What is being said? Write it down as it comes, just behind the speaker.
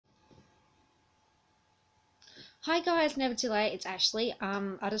Hi guys, never too late. It's Ashley.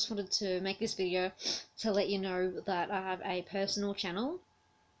 I just wanted to make this video to let you know that I have a personal channel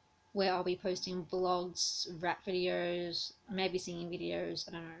where I'll be posting vlogs, rap videos, maybe singing videos.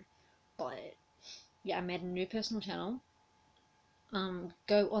 I don't know, but yeah, I made a new personal channel.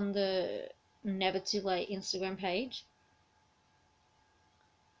 Go on the Never Too Late Instagram page,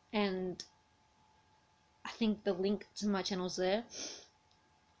 and I think the link to my channel's there,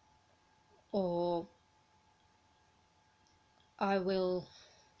 or I will,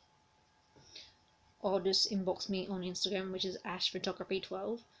 or just inbox me on Instagram, which is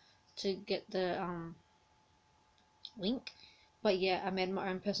ashphotography12, to get the link. But yeah, I made my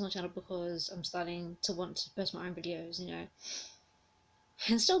own personal channel because I'm starting to want to post my own videos,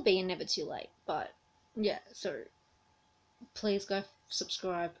 and still being never too late. But yeah, so please go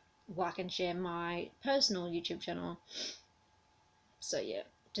subscribe, like, and share my personal YouTube channel. So yeah,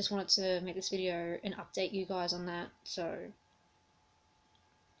 just wanted to make this video and update you guys on that. So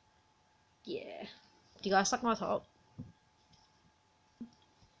yeah, do you guys like my top?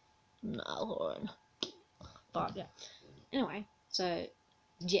 No, Lauren. But yeah, anyway, so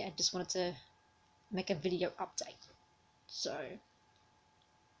yeah, just wanted to make a video update. So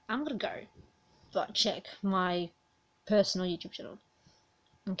I'm gonna go, but check my personal YouTube channel.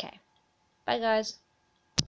 Okay, bye guys.